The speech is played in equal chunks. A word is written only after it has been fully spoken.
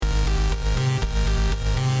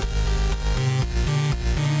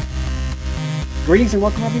Greetings and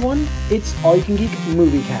welcome, everyone. It's All You Can Geek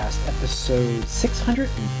Moviecast, episode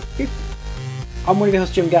 650. I'm one of your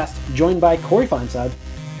hosts, Jim Gast, joined by Corey Feinside.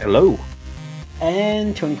 Hello.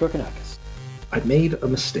 And Tony Korkanakis. I made a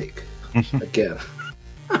mistake. Again.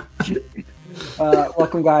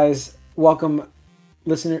 Welcome, guys. Welcome,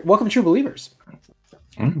 listener. Welcome, true believers.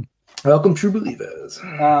 Welcome, true believers.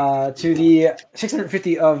 To the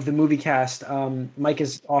 650 of the Moviecast. Mike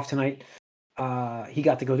is off tonight. He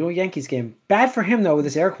got to go to a Yankees game. Bad for him, though, with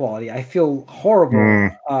this air quality. I feel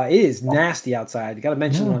horrible. It is nasty outside. You got to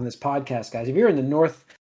mention it on this podcast, guys. If you're in the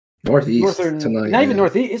northeast tonight, not even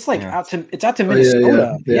northeast. It's like out to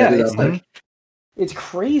Minnesota. It's like it's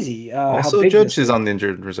crazy. Also, Judge is on the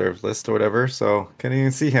injured reserve list or whatever, so can't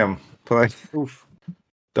even see him play. Oof.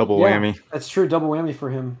 Double whammy. That's true. Double whammy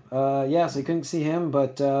for him. So you couldn't see him,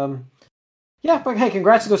 but but hey,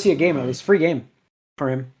 congrats to go see a game. At least free game for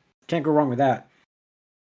him. Can't go wrong with that.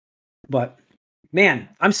 But man,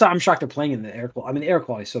 I'm shocked they're playing in the air quality. I mean, the air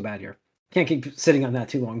quality is so bad here. Can't keep sitting on that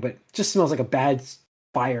too long, but it just smells like a bad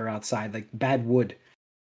fire outside, like bad wood.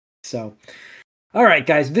 So, all right,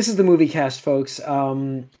 guys, this is the Moviecast, folks.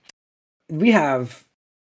 We have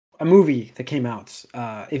a movie that came out.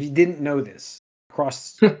 If you didn't know this,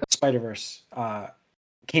 Across Spider-Verse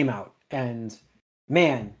came out, and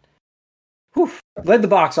man. Led the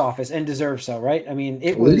box office and deserved so, right? I mean,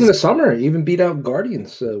 it was in the summer. Even beat out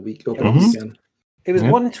Guardians week weekend. It was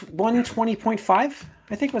 120.5,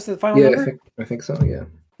 I think was the final number. I think so. Yeah,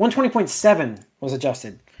 120.7 was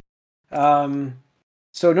adjusted. So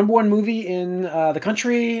number one movie in the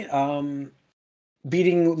country,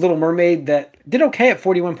 beating Little Mermaid that did okay at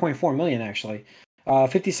 41.4 million actually,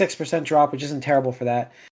 56% drop, which isn't terrible for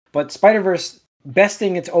that. But Spider-Verse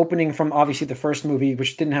besting its opening from obviously the first movie,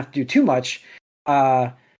 which didn't have to do too much.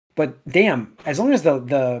 But damn, as long as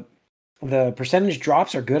the percentage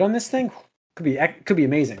drops are good on this thing, could be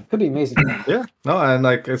amazing. Could be amazing. Yeah. No, and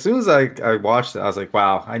like as soon as I watched it, I was like,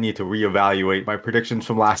 wow, I need to reevaluate my predictions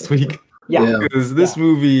from last week. Yeah. Because this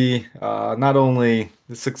movie not only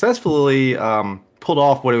successfully pulled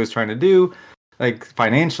off what it was trying to do, like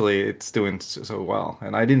financially, it's doing so well.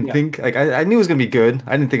 And I didn't think I knew it was gonna be good.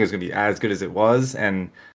 I didn't think it was gonna be as good as it was, and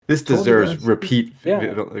this deserves repeat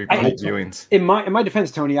viewings. In my defense,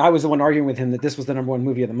 Tony, I was the one arguing with him that this was the number one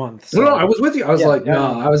movie of the month. So. No, I was with you. I was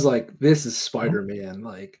I was like, this is Spider-Man.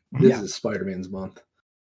 Like, this is Spider-Man's month.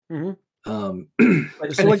 Mm-hmm.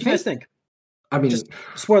 So what do you guys think? I mean, just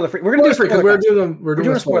spoiler free. We're gonna do because we're doing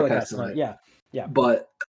a spoiler cast tonight. Yeah. But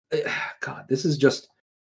God, this is just.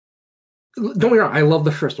 Don't get me wrong. I love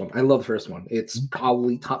the first one. It's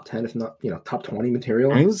probably top 10, if not top 20 material.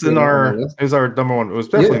 I mean, it was it was our number one. It was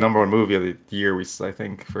definitely number one movie of the year. I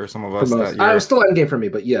think for some of us that year. I was still Endgame for me,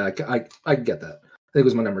 but yeah, I get that. I think it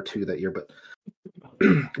was my number 2 that year. But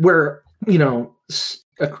where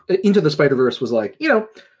Into the Spider-Verse was like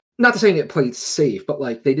not to say it played safe, but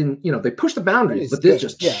like they didn't they pushed the boundaries, but this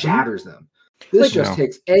just shatters them. This just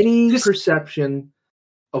takes any perception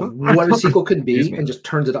of what a sequel could be and just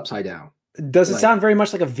turns it upside down. Does it sound very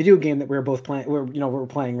much like a video game that we're both playing? We're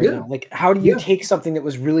playing right now. Like, how do you take something that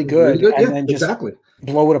was really good and then just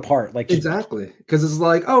blow it apart? Like exactly, because it's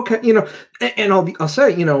like okay, and I'll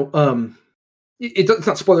say it's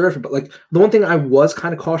not spoiler everything, but like the one thing I was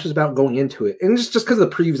kind of cautious about going into it, and just because of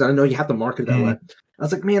the previews, I know you have to market it that way. I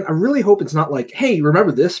was like, man, I really hope it's not like, hey,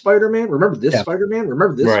 remember this Spider-Man? Remember this Spider-Man?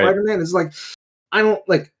 Remember this Spider-Man? It's like I don't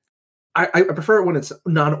like. I prefer it when it's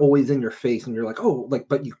not always in your face and you're like, oh, like,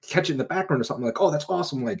 but you catch it in the background or something like, oh, that's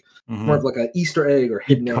awesome. Like more of like an Easter egg or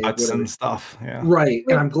hidden egg, whatever. And stuff. Yeah. Right.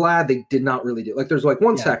 And I'm glad they did not really do it. Like there's like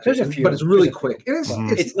one section, but it's really quick.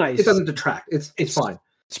 It's nice. It doesn't detract. It's fine.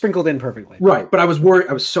 Sprinkled in perfectly. Right. But I was worried.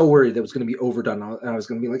 I was so worried that it was going to be overdone. And I was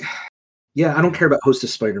going to be like, yeah, I don't care about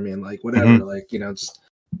Hostess Spider-Man. Like whatever. Like, just,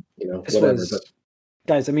 whatever.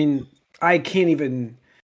 Guys, I mean, I can't even...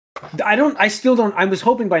 I still don't. I was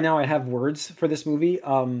hoping by now I have words for this movie.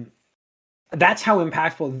 That's how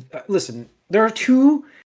impactful. Listen, there are two,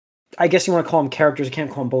 I guess you want to call them characters. I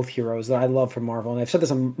can't call them both heroes that I love from Marvel. And I've said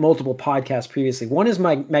this on multiple podcasts previously. One is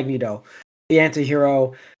Magneto, the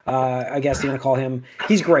anti-hero. I guess you want to call him.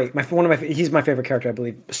 He's great. He's my favorite character, I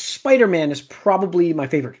believe. Spider-Man is probably my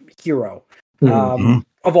favorite hero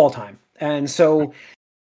of all time. And so,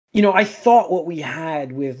 I thought what we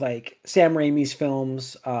had with like Sam Raimi's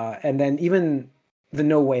films, and then even the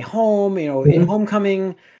No Way Home, in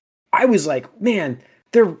Homecoming, I was like, man,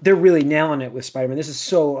 they're really nailing it with Spider-Man. This is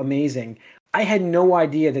so amazing. I had no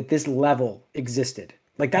idea that this level existed.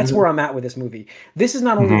 Like that's where I'm at with this movie. This is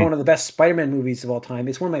not only one of the best Spider-Man movies of all time,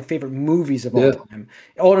 it's one of my favorite movies of all time.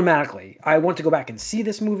 Automatically. I want to go back and see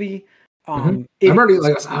this movie. I'm already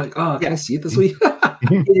like, oh, can I see it this week?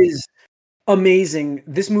 It is amazing.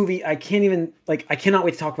 This movie, I cannot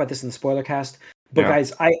wait to talk about this in the spoiler cast. But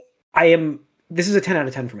guys, this is a 10 out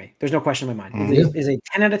of 10 for me. There's no question in my mind. It is a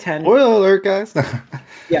 10 out of 10. Spoiler alert, guys.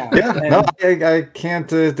 Yeah. No, I can't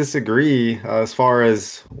disagree as far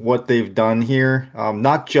as what they've done here.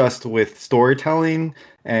 Not just with storytelling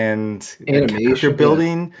and character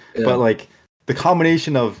building, but like the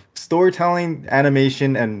combination of storytelling,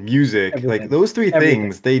 animation, and music. Everything. Like those three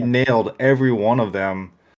things, they nailed every one of them.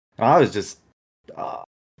 And I was just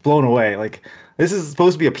blown away. Like this is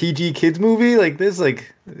supposed to be a PG kids movie. Like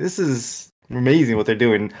this is amazing what they're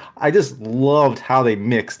doing. I just loved how they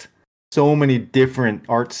mixed so many different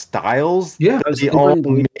art styles. Yeah, they all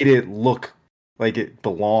made it look like it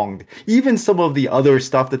belonged. Even some of the other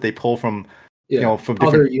stuff that they pull from, from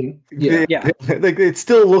different, like it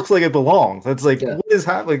still looks like it belongs. That's like, what is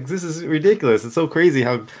happening? Like, this is ridiculous. It's so crazy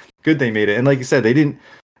how good they made it. And like you said, they didn't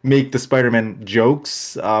make the Spider-Man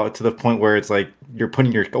jokes to the point where it's like you're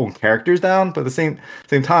putting your own characters down, but at the same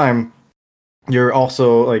time, you're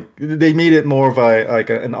also like they made it more of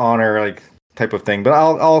an honor like type of thing.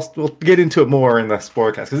 But we'll get into it more in the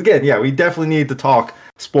spoilercast because again, we definitely need to talk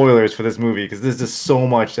spoilers for this movie because there's just so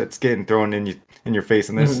much that's getting thrown in your face,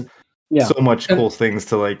 and there's so much cool things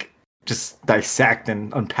to like just dissect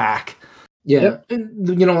and unpack. Yeah, and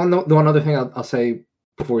the one other thing I'll say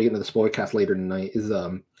before we get into the spoilercast later tonight is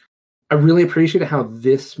I really appreciated how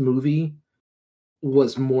this movie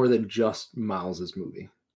was more than just Miles's movie.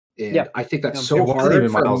 And I think that's so hard.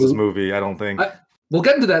 Even Miles' movie, I don't think. We'll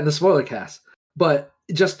get into that in the spoiler cast. But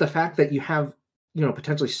just the fact that you have,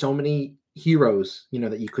 potentially so many heroes,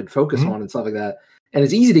 that you could focus on and stuff like that. And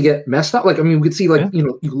it's easy to get messed up. Like, I mean, we could see, like,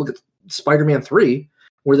 you look at Spider-Man 3,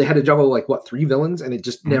 where they had to juggle, like, 3 villains, and it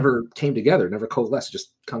just never came together, never coalesced, it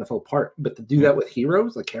just kind of fell apart. But to do that with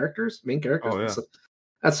heroes, like main characters,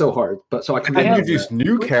 that's so hard. But so I can introduce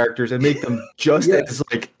new characters and make them just as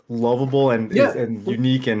like lovable and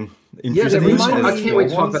unique and interesting. I can't wait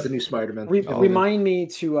to talk about the new Spider-Man. Remind me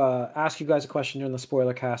to ask you guys a question during the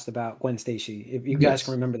spoiler cast about Gwen Stacy, if you guys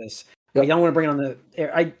can remember this. I don't want to bring it on the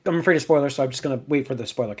air. I'm afraid of spoilers, so I'm just going to wait for the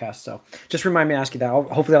spoiler cast. So just remind me to ask you that.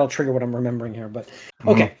 Hopefully that'll trigger what I'm remembering here. But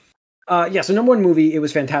okay. So number one movie, it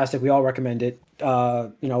was fantastic. We all recommend it.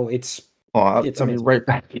 It's amazing. Right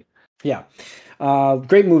back. Yeah.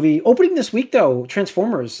 Great movie. Opening this week, though,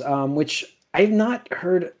 Transformers, which I've not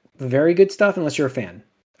heard very good stuff unless you're a fan,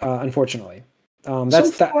 unfortunately.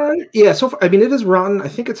 So far, I mean, it is rotten. I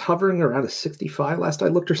think it's hovering around a 65 last I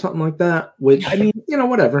looked or something like that, which, I mean,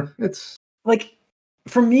 whatever. It's like,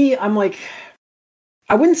 for me, I'm like,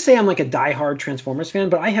 I wouldn't say I'm like a diehard Transformers fan,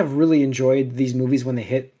 but I have really enjoyed these movies when they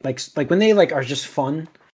hit, like when they like are just fun.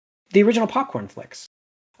 The original popcorn flicks.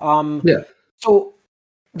 So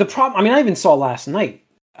the problem, I mean, I even saw last night.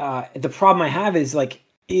 The problem I have is like,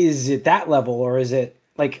 is it that level or is it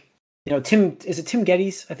like, Tim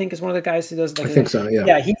Geddes, I think is one of the guys who does. Like, I think so. Yeah.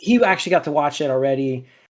 Yeah. He actually got to watch it already,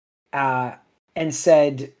 and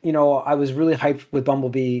said, I was really hyped with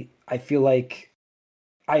Bumblebee. I feel like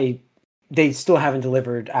they still haven't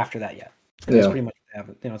delivered after that yet. And that's pretty much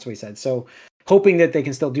that's what he said. So hoping that they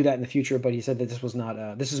can still do that in the future. But he said that this was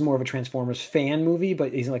not. This is more of a Transformers fan movie,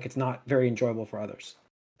 but he's like it's not very enjoyable for others.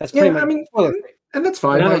 That's pretty much. I mean, and that's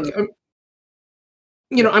fine. I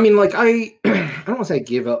mean, like I don't want to say I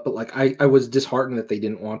gave up, but like I was disheartened that they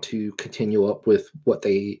didn't want to continue up with what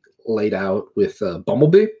they laid out with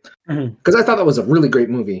Bumblebee, because I thought that was a really great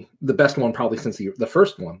movie, the best one probably since the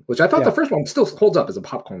first one, which I thought the first one still holds up as a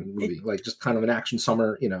popcorn movie, like just kind of an action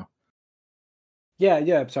summer, Yeah.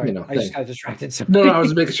 Sorry, I just got distracted. So. No, I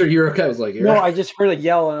was making sure you were okay. I was like, no, I just heard a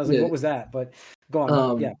yell and I was like, what was that? But go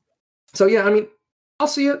on. So I mean, I'll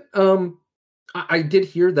see it. I did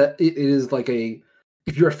hear that it is like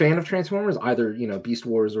if you're a fan of Transformers, either Beast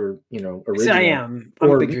Wars or original, I am,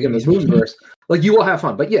 or in the Movieverse, like you will have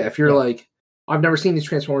fun. But if you're like, I've never seen these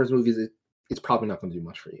Transformers movies, it's probably not going to do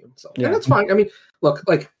much for you. So and that's fine. I mean, look,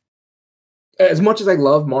 like as much as I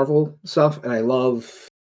love Marvel stuff and I love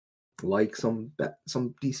like some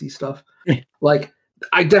DC stuff, like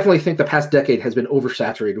I definitely think the past decade has been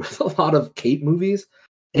oversaturated with a lot of Cape movies,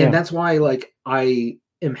 and that's why like I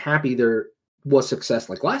am happy there was success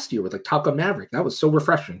like last year with like Top Gun Maverick. That was so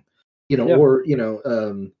refreshing, or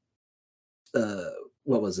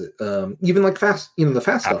what was it? Even like fast, the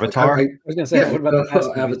fast Avatar. Stuff. I was gonna say, what about the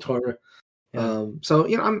fast Avatar? So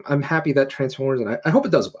I'm happy that Transformers, and I hope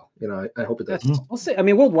it does well. I hope it does. We'll see. I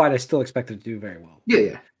mean, worldwide, I still expect it to do very well.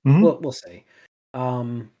 Yeah. We'll see.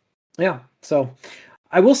 So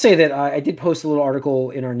I will say that I did post a little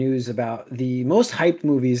article in our news about the most hyped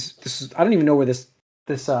movies. I don't even know where this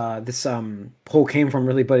this poll came from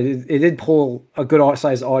really, but it did poll a good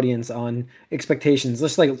sized audience on expectations,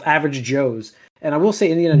 just like average Joes. And I will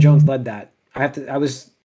say Indiana Jones led that. I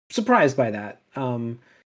was surprised by that.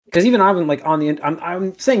 Because even I'm like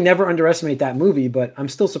I'm saying never underestimate that movie, but I'm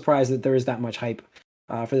still surprised that there is that much hype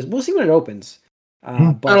for this. We'll see when it opens.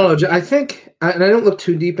 But I don't know. I think, and I don't look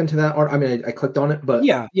too deep into that. I mean, I clicked on it, but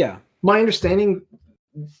yeah. My understanding,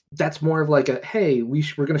 that's more of like a, hey, we're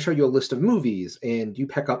going to show you a list of movies, and you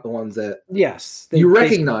pick up the ones that you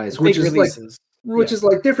recognize, which is releases. Is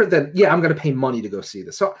like different than I'm going to pay money to go see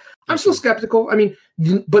this. So I'm still skeptical. I mean,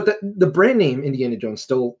 but the brand name Indiana Jones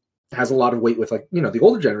still has a lot of weight with, like, the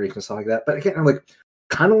older generation and stuff like that. But again, I'm like,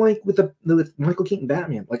 kind of like with Michael Keaton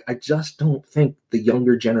Batman, like I just don't think the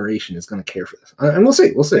younger generation is going to care for this. And we'll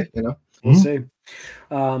see. We'll see. We'll see.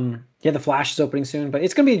 The Flash is opening soon, but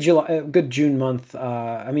it's going to be a good June month.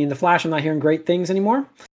 I mean, the Flash, I'm not hearing great things anymore.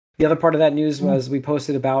 The other part of that news was we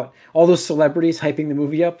posted about all those celebrities hyping the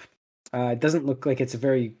movie up. It doesn't look like it's a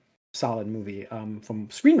very solid movie from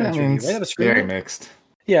Screen Rant's review, right? Very mixed.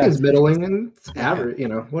 Yeah, it's middling and average.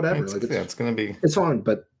 Whatever. It's going to be. It's fine,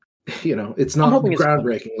 but it's not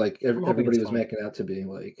groundbreaking like everybody was making it out to be.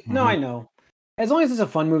 Like, no, I know. As long as it's a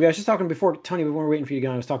fun movie. I was just talking before, Tony, when we were waiting for you to get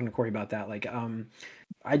on, I was talking to Corey about that. Like,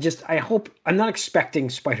 I hope, I'm not expecting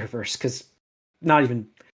Spider-Verse, because not even,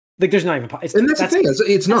 like, there's not even, and that's the thing,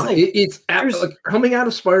 it's not, like, it's like coming out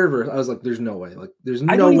of Spider-Verse, I was like, there's no way, like, there's no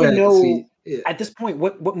way. I don't even know at this point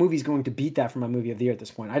what movie is going to beat that for my movie of the year at this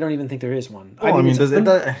point. I don't even think there is one. Well, I mean,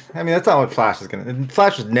 that's not what Flash is going to,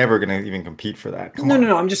 Flash is never going to even compete for that.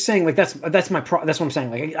 No, I'm just saying, like, that's what I'm saying.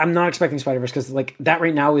 Like, I'm not expecting Spider-Verse, because, like, that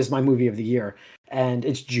right now is my movie of the year, and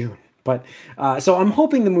it's June. But so I'm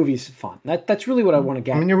hoping the movie's fun. That's really what I want to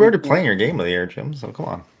get. I mean, you're already playing your game of the year, Jim. So come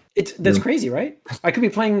on. That's crazy, right? I could be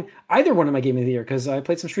playing either one of my game of the year, because I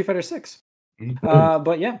played some Street Fighter 6.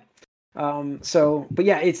 But yeah,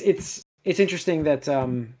 it's interesting that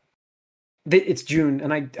it's June,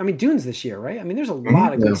 and I mean Dune's this year, right? I mean, there's a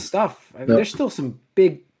lot of good stuff. I mean, there's still some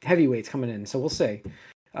big heavyweights coming in, so we'll see.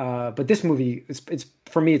 But this movie, it's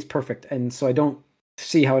for me, it's perfect, and so I don't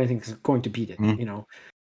see how anything's going to beat it.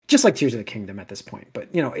 Just like Tears of the Kingdom at this point. But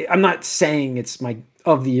I'm not saying it's my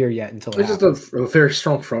of the year yet until it's just a very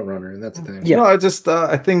strong front runner, and that's the thing. Yeah, no,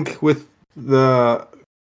 I think with the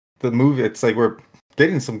movie, it's like we're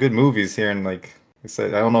getting some good movies here, and like I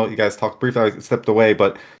said, I don't know, you guys talked briefly, I stepped away,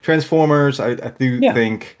 but Transformers, I do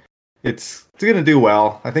think it's gonna do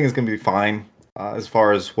well. I think it's gonna be fine as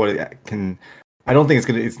far as what it can. I don't think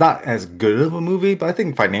it's not as good of a movie, but I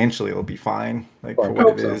think financially it'll be fine, like for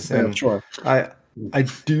what it is. And sure. I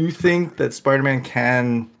do think that Spider-Man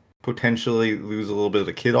can potentially lose a little bit of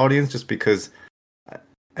the kid audience, just because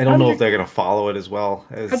I don't know if they're gonna follow it as well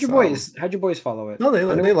as. How'd your boys follow it? No,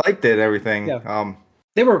 they liked it and everything. Yeah.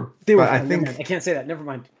 They were. I think I can't say that. Never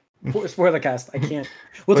mind. Spoiler cast. I can't.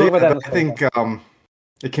 We'll talk about that. I think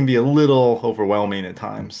it can be a little overwhelming at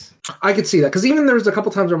times. I could see that, because even there was a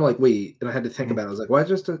couple times where I'm like, wait, and I had to think about it. I was like, why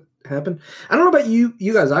just happen? I don't know about you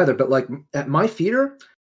guys either, but like at my theater,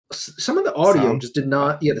 some of the audio just did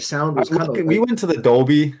not. Yeah, the sound was kind of. We went to the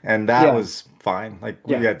Dolby, and that was fine. Like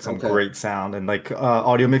we had some great sound and like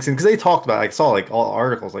audio mixing, because they talked about. I saw like all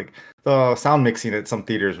articles, like the sound mixing at some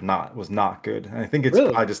theaters was not good. And I think it's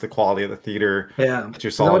probably just the quality of the theater. Yeah, that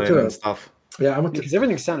you saw it in and stuff. Yeah, I went because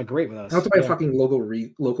everything sounded great with us. I went to my fucking local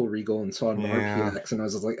Regal and saw an RPX, and I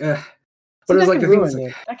was just like, eh. But it was like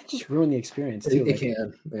that could just ruin the experience too. It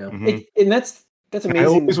can, yeah. And that's amazing. I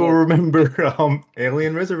always will remember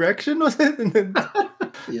Alien Resurrection, was it? And then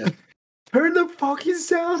turn the fucking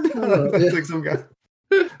sound down. That's like some guy.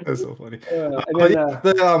 That's so funny. The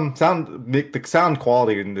sound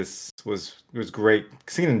quality in this was great.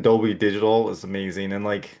 Seeing in Dolby Digital is amazing, and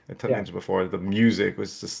like I mentioned before, the music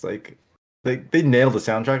was just like they nailed the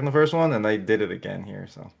soundtrack in the first one, and they did it again here.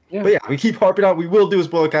 So, but we keep harping on. We will do a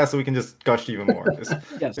spoiler cast so we can just gush even more.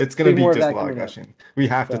 It's going to be just a lot of gushing. We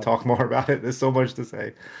have to talk more about it. There's so much to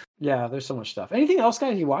say. Yeah, there's so much stuff. Anything else,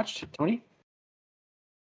 guys, you watched, Tony?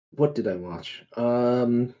 What did I watch?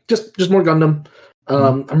 Just more Gundam.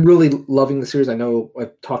 I'm really loving the series. I know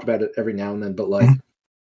I've talked about it every now and then, but like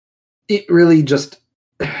it really just,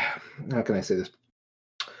 how can I say this?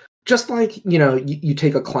 Just like, you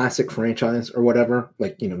take a classic franchise or whatever,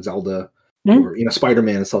 like, Zelda or,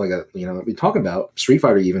 Spider-Man and stuff like that, that we talk about, Street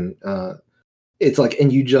Fighter even, it's like,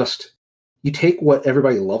 and you take what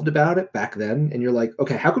everybody loved about it back then, and you're like,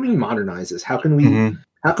 okay, how can we modernize this? How can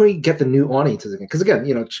we get the new audiences again? Because again,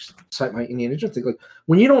 just cite my Indiana Jones thing, like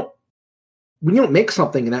when you don't make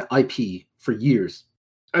something in that IP for years,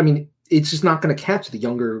 I mean, it's just not going to catch the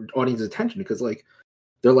younger audience's attention, because like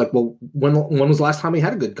they're like, well, when was the last time we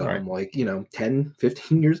had a good Gundam? Right. Like, 10,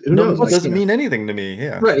 15 years? Who knows? It Like, doesn't mean anything to me.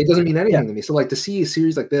 Yeah. Right. It doesn't mean anything to me. So like to see a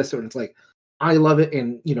series like this, and it's like, I love it,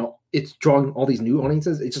 and it's drawing all these new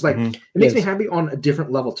audiences. It's just like it makes me happy on a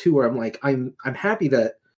different level too, where I'm like, I'm happy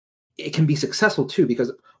that it can be successful too,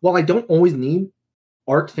 because while I don't always need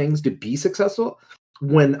art things to be successful,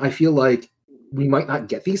 when I feel like we might not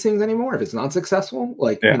get these things anymore if it's not successful,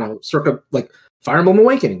 like circa like Fire Emblem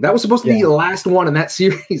Awakening. That was supposed to be the last one in that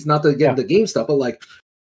series, not to get into game stuff, but like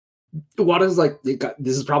Wada's like,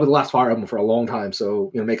 this is probably the last Fire Emblem for a long time,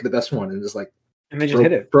 so make it the best one, and just like. And they just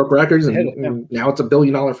hit it. Broke records, and now it's $1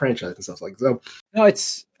 billion franchise and stuff like that. So. No,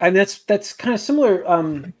 that's kind of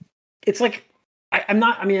similar. It's like I'm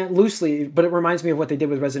not. I mean, loosely, but it reminds me of what they did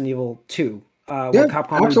with Resident Evil 2. When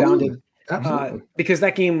Capcom rebounded, because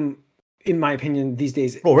that game, in my opinion, these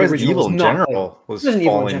days, Resident Evil in general was Resident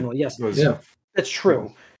Evil in falling. general. Yes, that's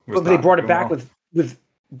true. But they brought it back with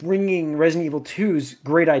bringing Resident Evil 2's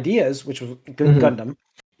great ideas, which was Gundam,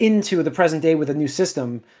 into the present day with a new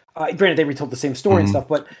system. Granted, they retold the same story and stuff,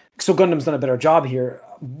 but so Gundam's done a better job here,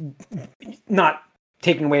 not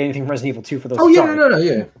taking away anything from Resident Evil 2 for those.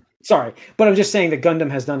 No, Sorry, but I'm just saying that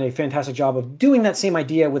Gundam has done a fantastic job of doing that same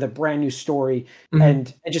idea with a brand new story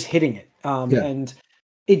and just hitting it. And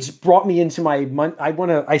it's brought me into my.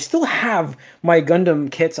 I still have my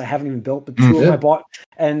Gundam kits. I haven't even built, but 2 of them I bought,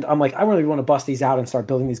 and I'm like, I really want to bust these out and start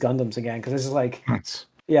building these Gundams again, because this is like,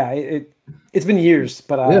 it's been years,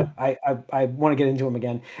 but I want to get into them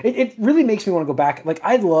again. It really makes me want to go back. Like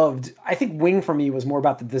I think Wing for me was more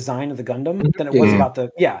about the design of the Gundam than it was about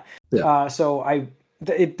the So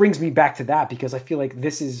it brings me back to that, because I feel like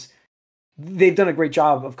they've done a great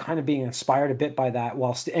job of kind of being inspired a bit by that,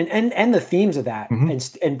 whilst and the themes of that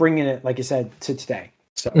and bringing it, like you said, to today.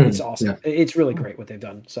 So it's awesome. Yeah. It's really great what they've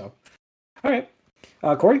done. So, all right,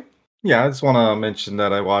 Corey. Yeah, I just want to mention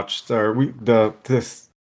that I watched this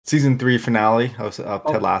season 3 finale of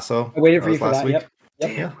Ted Lasso. I waited for you for last that. week.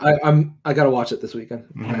 Yep. I gotta watch it this weekend.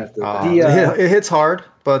 I have to. It hits hard,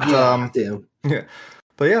 but damn. Yeah,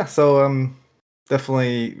 but yeah. So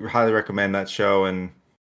definitely highly recommend that show, and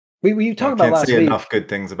we talked about last week. Can't say enough good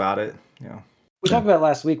things about it. We talked about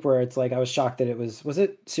last week where it's like I was shocked that it was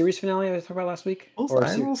it series finale I was talking about last week? We'll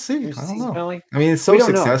see. I don't know. Finale? I mean, it's so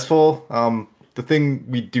successful. The thing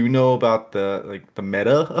we do know about the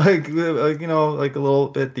meta, like a little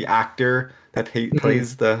bit, the actor that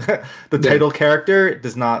plays the title character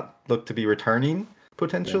does not look to be returning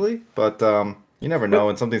potentially, but you never know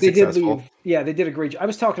when something's successful. They did a great job. I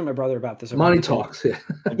was talking to my brother about this. Money talks.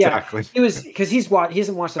 Exactly. It was because he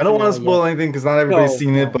hasn't watched. I don't want to spoil anything because not everybody's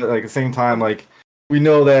seen it, but like at the same time, like we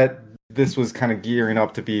know that this was kind of gearing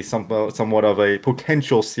up to be somewhat of a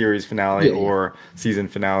potential series finale or season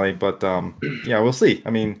finale, but we'll see. I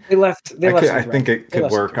mean, I think it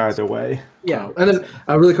could work either way. Yeah, and then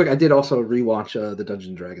really quick, I did also rewatch the Dungeons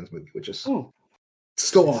and Dragons movie, which is still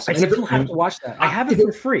awesome. I still have to watch that. I have it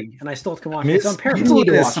for free, and I still can watch it. It's on Paramount.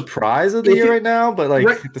 It's a surprise of the year right now, but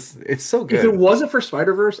like it's so good. If it wasn't for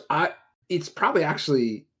Spider-Verse, it's probably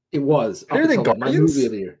actually it was. Better than my movie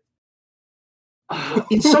of the year.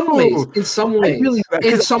 In some ways, because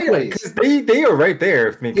they are right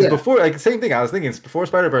there. I mean, because before, like same thing. I was thinking before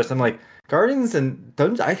Spider-Verse, I'm like Guardians and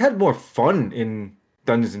Dungeons. I had more fun in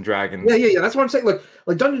Dungeons and Dragons. Yeah. That's what I'm saying. Like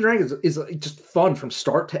Dungeons and Dragons is just fun from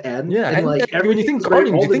start to end. Yeah, and like when you think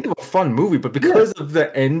Guardians, you think of a fun movie, but because of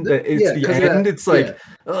the end, it's like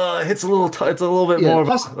it's a little bit more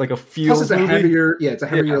of like a feel. It's a heavier. Yeah, it's a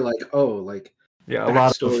heavier a lot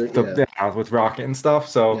of with Rocket and stuff.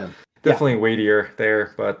 So. Yeah. Definitely weightier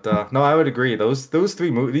there, but no, I would agree. Those three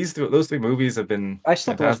movies have been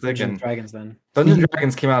fantastic. Dungeons and Dragons then. Dungeons and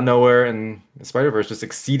Dragons came out of nowhere, and Spider-Verse just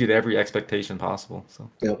exceeded every expectation possible. So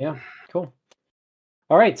yeah, cool.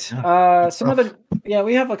 All right,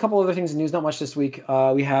 we have a couple other things in news. Not much this week.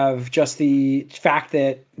 We have just the fact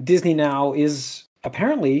that Disney now is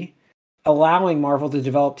apparently allowing Marvel to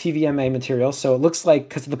develop TVMA material. So it looks like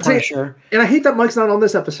because of the Punisher. And I hate that Mike's not on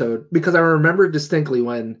this episode because I remember distinctly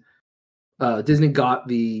when. Disney got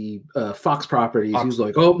the Fox properties. He was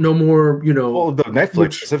like, "Oh, no more, Well, the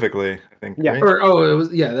Netflix specifically, I think. Yeah. Right? Or it was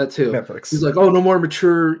that too. Netflix. He's like, "Oh, no more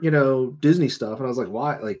mature, Disney stuff." And I was like,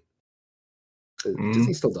 "Why?" Like,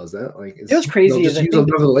 Disney still does that. Like, it was crazy. Just use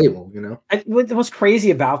another label, What the most crazy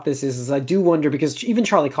about this is I do wonder because even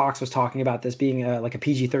Charlie Cox was talking about this being like a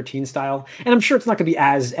PG-13 style, and I'm sure it's not going to be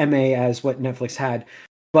as MA as what Netflix had,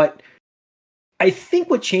 but I think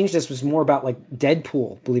what changed this was more about like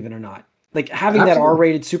Deadpool, believe it or not. Like having that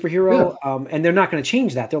R-rated superhero, and they're not going to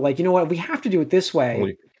change that. They're like, you know what? We have to do it this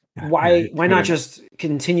way. Why not just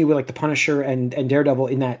continue with like the Punisher and Daredevil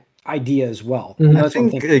in that idea as well. Mhm. That's I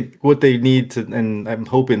think like, what they need to, and I'm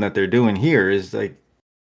hoping that they're doing here is like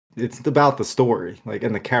it's about the story, like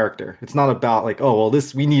and the character. It's not about like, oh well,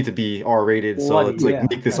 this we need to be R-rated, so Bloody, let's like yeah.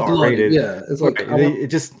 make this Bloody, R-rated. yeah. It's like Right. I want, It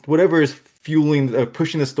just whatever is fueling,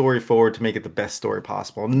 pushing the story forward to make it the best story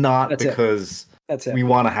possible, not That's it. because That's it. we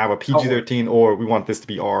want to have a PG-13 or we want this to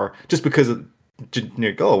be R, just because of,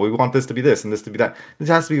 oh, we want this to be this and this to be that. This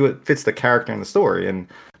has to be what fits the character and the story. And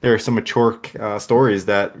there are some mature stories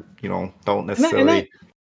that don't necessarily.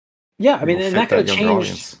 Yeah, I mean, and that could have changed.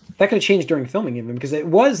 Audience. That could have changed during filming, even because it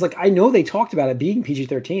was like I know they talked about it being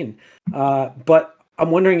PG-13, but I'm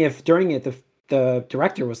wondering if during it the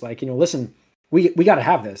director was like, Mm-hmm. listen, we got to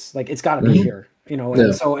have this, like it's got to be here,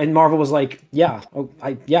 and Marvel was like, yeah,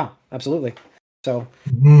 absolutely. So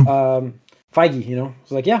Feige,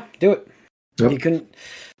 was like, yeah, do it. Yep. You couldn't,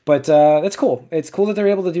 but that's cool. It's cool that they're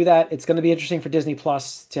able to do that. It's going to be interesting for Disney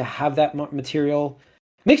Plus to have that material.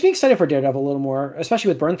 Makes me excited for Daredevil a little more, especially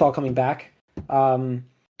with Bernthal coming back. I'm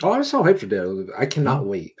so hyped for Daredevil. I cannot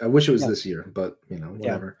wait. I wish it was this year, but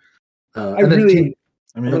whatever. Hopefully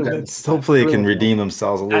they can redeem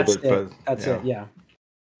themselves a little bit. But that's it. Yeah,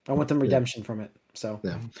 I want them redemption from it. So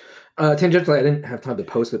yeah. Tangentially, I didn't have time to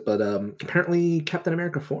post it, but apparently Captain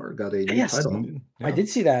America 4 got a new title. Yeah. I did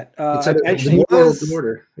see that. It said New World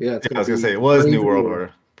Order. Yeah, I was gonna say it was New World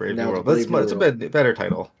Order. Brave New World. That's a better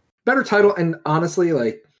title. Better title, and honestly,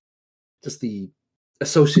 like just the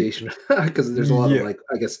association, because there's a lot of like,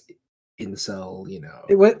 I guess, incel.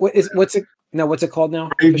 What's it called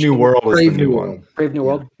now? Brave New World was the new one. Brave New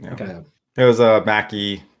World. Yeah. Okay. It was a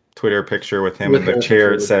Mackie Twitter picture with him in the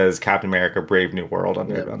chair. It says Captain America: Brave New World on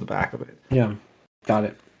the back of it. Yeah, got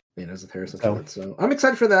it. Yeah, there's a Harrison Ford. So I'm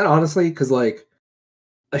excited for that, honestly, because like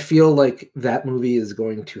I feel like that movie is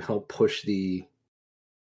going to help push the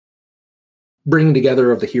bringing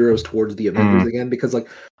together of the heroes towards the Avengers again. Because like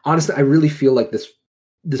honestly, I really feel like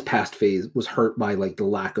this past phase was hurt by like the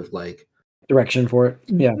lack of like direction for it.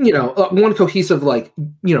 Yeah, one cohesive like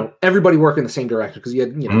everybody working the same direction, because you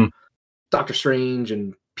had Doctor Strange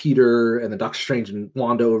and Peter, and then Doctor Strange and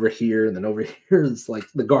Wanda over here, and then over here is like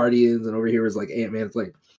the Guardians, and over here is like Ant-Man. It's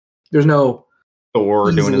like there's no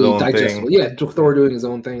Thor doing his own thing. Yeah, Thor doing his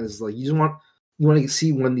own thing. It's like you want to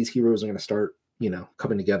see when these heroes are going to start,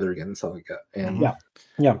 coming together again and stuff like that. And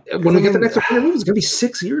when we get the next movie, it's going to be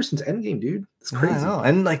 6 years since Endgame, dude. It's crazy. I know.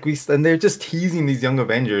 And like and they're just teasing these young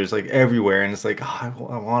Avengers like everywhere, and it's like, I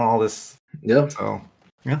want all this. Yeah. So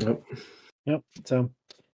yeah. Yep. So.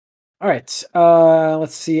 All right,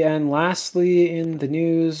 let's see. And lastly, in the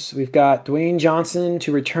news, we've got Dwayne Johnson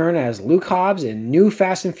to return as Luke Hobbs in new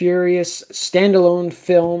Fast and Furious standalone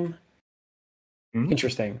film.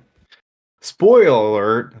 Interesting. Spoiler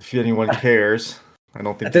alert, if anyone cares. I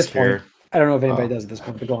don't think at this they care. point, I don't know if anybody does at this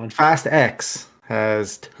point, but go on. Fast X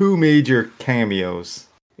has 2 major cameos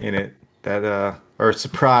in it that are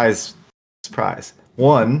surprise.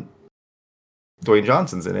 One, Dwayne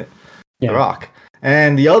Johnson's in it. The Rock.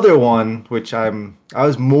 And the other one, which I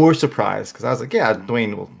was more surprised, because I was like, yeah,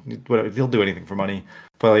 Dwayne he'll do anything for money.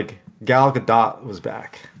 But like Gal Gadot was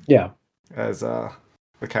back. Yeah. As a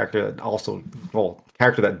character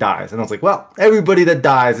that dies. And I was like, well, everybody that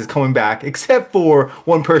dies is coming back except for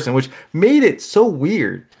one person, which made it so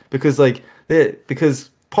weird because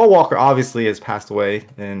Paul Walker obviously has passed away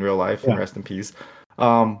in real life, and rest in peace.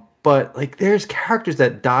 But like there's characters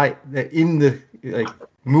that die in the like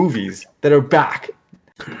movies that are back,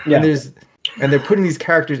 and they're putting these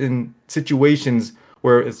characters in situations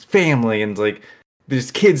where it's family and like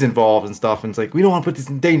there's kids involved and stuff, and it's like we don't want to put this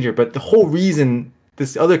in danger. But the whole reason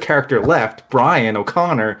this other character left, Brian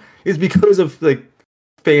O'Connor, is because of like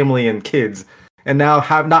family and kids, and now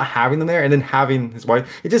not having them there and then having his wife,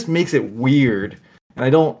 it just makes it weird, and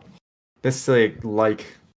I don't necessarily like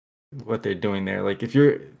what they're doing there. Like if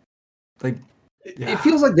you're like. Yeah. It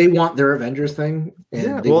feels like they want their Avengers thing.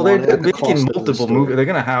 And they're making multiple movies. They're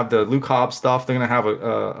gonna have the Luke Hobbs stuff. They're gonna have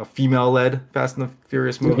a female-led Fast and the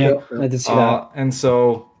Furious movie. Yeah, I did see that. And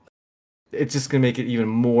so it's just gonna make it even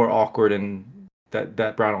more awkward, and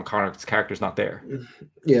that Brian O'Connor's character's not there.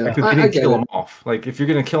 Yeah, because they didn't kill him off. Like if you're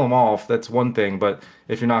gonna kill him off, that's one thing. But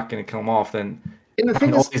if you're not gonna kill him off, then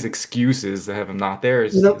all these excuses to have him not there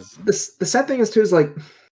is. The sad thing is too is like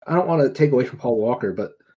I don't want to take away from Paul Walker,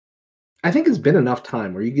 but. I think it's been enough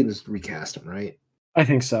time where you can just recast him, right? I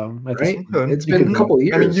think so. It's been a couple of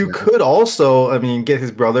years. I mean, you could also, get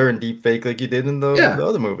his brother and deep fake like you did in the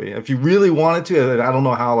other movie. If you really wanted to, I don't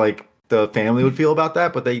know how like the family would feel about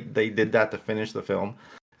that, but they did that to finish the film,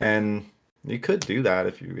 and you could do that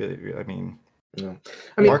if you really.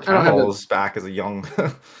 Mark Hamill's back as a young,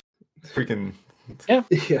 freaking Yeah.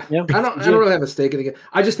 I don't really have a stake in it.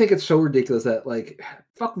 I just think it's so ridiculous that like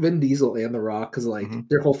fuck Vin Diesel and The Rock because like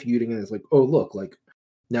they're whole feuding and it's like, oh look, like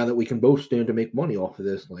now that we can both stand to make money off of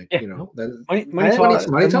this, like money talks.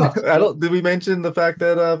 Did we mention the fact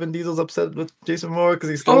that Vin Diesel's upset with Jason Momoa because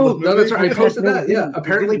he's still? Oh no, that's right. I posted that. Yeah,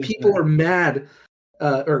 apparently people are mad.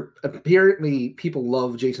 Or apparently people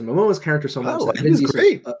love Jason Momoa's character so much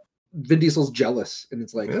that Vin Diesel's jealous, and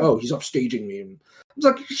it's like, oh, he's upstaging me. And I was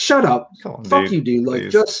like, shut up, fuck dude, you, dude. Like,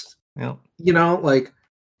 just like,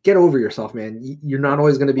 get over yourself, man. You're not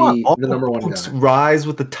always going to be the number one guy. Rise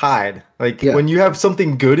with the tide. Like when you have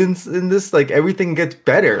something good in this, like everything gets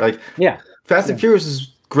better. Like Fast and Furious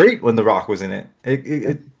is great when The Rock was in it.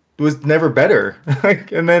 It was never better.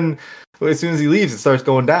 And then as soon as he leaves, it starts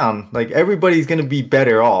going down. Like everybody's going to be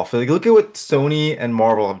better off. Like look at what Sony and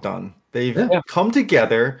Marvel have done. They've come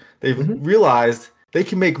together. They've realized they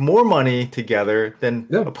can make more money together than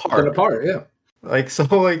apart. Like so,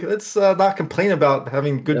 like let's not complain about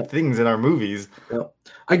having good things in our movies. Yeah.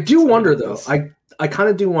 I do wonder though. I kind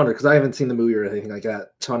of do wonder because I haven't seen the movie or anything like that,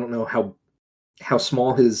 so I don't know how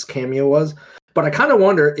small his cameo was. But I kind of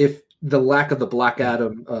wonder if the lack of the Black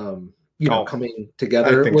Adam, coming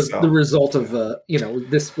together was the result of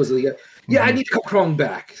this was I need to come crawling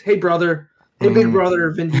back. Hey brother. Hey, big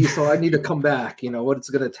brother Vin Diesel, I need to come back. What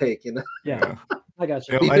it's going to take. Yeah, I got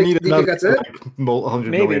you. I need another $100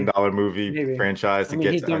 million movie franchise to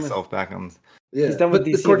get myself back on. Yeah, he's done with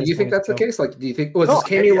DC. Do you think that's the case? Like, do you think was his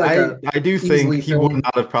cameo I do think he would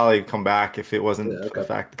not have probably come back if it wasn't for the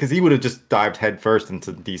fact because he would have just dived headfirst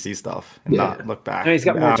into DC stuff and not looked back. No, he's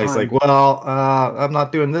got more time. He's like, well, I'm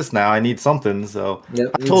not doing this now. I need something. So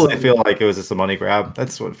I totally feel like it was just a money grab.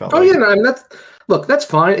 That's what it felt like. Oh yeah, no, I mean that's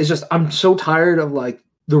fine. It's just I'm so tired of like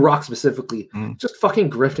The Rock specifically just fucking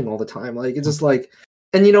grifting all the time. Like it's just like,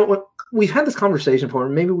 and you know what? We've had this conversation before.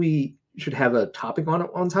 Maybe we should have a topic on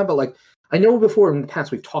it one time. But like I know before in the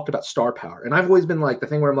past we've talked about star power, and I've always been like the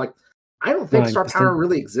thing where I'm like, I don't think star power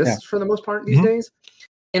really exists for the most part these days.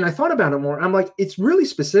 And I thought about it more. I'm like, it's really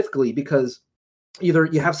specifically because either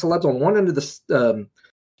you have celebs on one end of the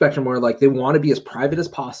spectrum where like they want to be as private as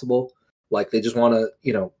possible. Like they just want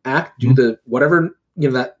to, act, do the whatever,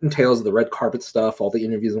 that entails the red carpet stuff, all the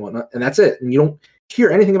interviews and whatnot. And that's it. And you don't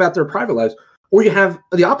hear anything about their private lives. Or you have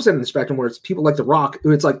the opposite end of the spectrum where it's people like The Rock,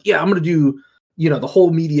 who it's like, yeah, I'm going to do, the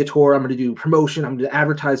whole media tour. I'm going to do promotion. I'm going to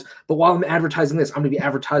advertise. But while I'm advertising this, I'm going to be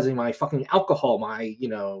advertising my fucking alcohol, my,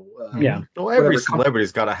 Well, every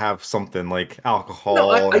celebrity's got to have something like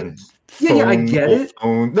alcohol and I get it.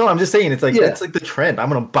 Phone. No, I'm just saying it's like it's like the trend. I'm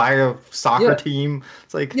going to buy a soccer team.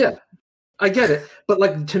 It's like I get it, but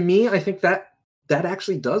like to me, I think that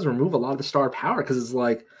actually does remove a lot of the star power because it's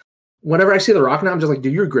like whenever I see The Rock now, I'm just like,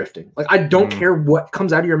 dude, you're grifting. Like I don't care what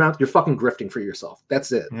comes out of your mouth, you're fucking grifting for yourself.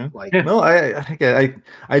 That's it. Yeah. Like no,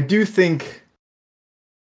 I do think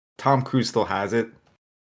Tom Cruise still has it.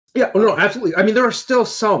 Yeah, no, absolutely. I mean, there are still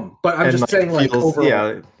some, but I'm just saying like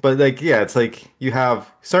overall. But like it's like you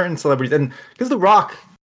have certain celebrities, and because The Rock,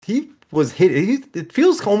 he was hit. It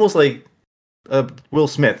feels almost like Will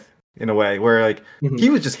Smith. In a way where like he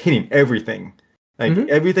was just hitting everything, like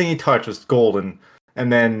everything he touched was golden,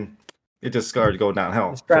 and then it just started to go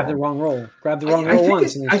downhill. Just grabbed the wrong role. Grabbed the wrong role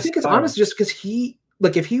once. I think it's honest just because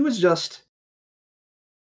if he was just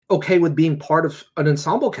okay with being part of an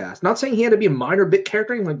ensemble cast, not saying he had to be a minor bit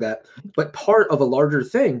character or anything like that, but part of a larger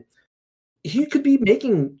thing, he could be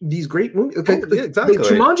making these great movies. Okay, exactly. The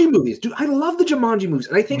Jumanji movies, dude. I love the Jumanji movies,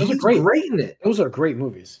 and I think he's great in it. Those are great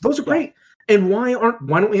movies. Those are great. And why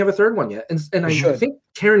don't we have a third one yet? And I think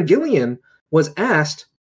Karen Gillian was asked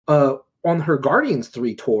on her Guardians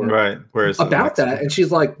 3 tour about that, and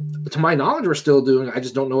she's like, to my knowledge, we're still doing. I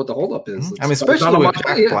just don't know what the holdup is. I mean, especially with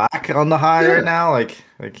Jack Black on the high right now, like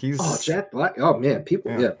he's Jack Black. Oh man,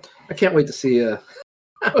 people, I can't wait to see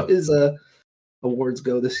how his awards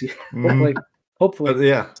go this year. Hopefully.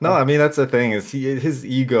 But I mean that's the thing is his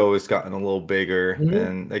ego has gotten a little bigger,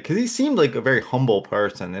 and because he seemed like a very humble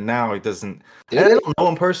person, and now he doesn't. I don't know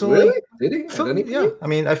him personally. Really? Did he? I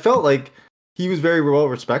mean, I felt like he was very well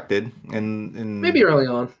respected, and maybe early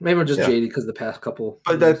on, maybe I'm just jaded because the past couple.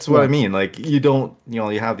 But that's what I mean. Like you don't,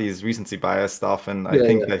 you have these recency bias stuff, and I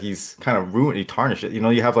think that he's kind of ruined. He tarnished it.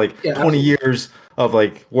 You have like 20 years of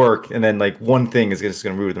like work, and then like one thing is just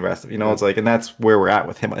going to ruin the rest of it. It's like, and that's where we're at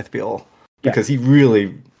with him. I feel. Because he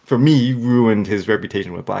really, for me, ruined his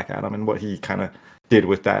reputation with Black Adam and what he kind of did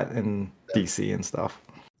with that in DC and stuff.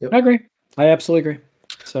 Yep. I agree. I absolutely agree.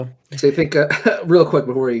 So I think real quick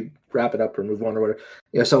before we wrap it up or move on or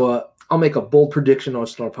whatever. So I'll make a bold prediction on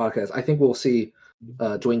our podcast. I think we'll see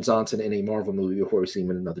Dwayne Johnson in a Marvel movie before we see him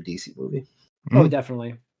in another DC movie. Oh,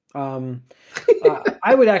 definitely.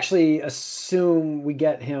 I would actually assume we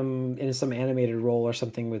get him in some animated role or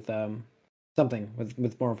something with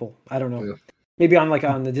Marvel. I don't know. Yeah. Maybe on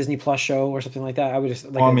the Disney Plus show or something like that. I would just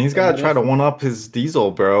Well, I mean, he's got to try to one up his Diesel,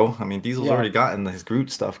 bro. I mean, Diesel's already gotten his Groot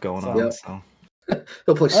stuff going on. Yep. So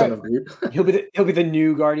He'll play Son of Groot. He'll be the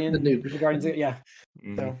new Guardian. The new Guardians. Yeah.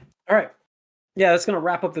 So all right. Yeah, that's going to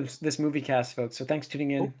wrap up this movie cast, folks. So thanks for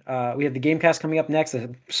tuning in. We have the game cast coming up next, a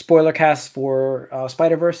spoiler cast for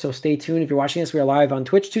Spider-Verse. So stay tuned. If you're watching this, we are live on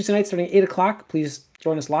Twitch Tuesday nights starting at 8 o'clock. Please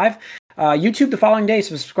join us live. YouTube the following day.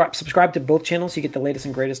 Subscribe to both channels so you get the latest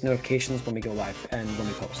and greatest notifications when we go live and when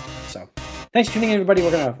we post. So thanks for tuning in, everybody.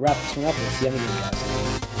 We're going to wrap this one up. We'll see you on the game cast.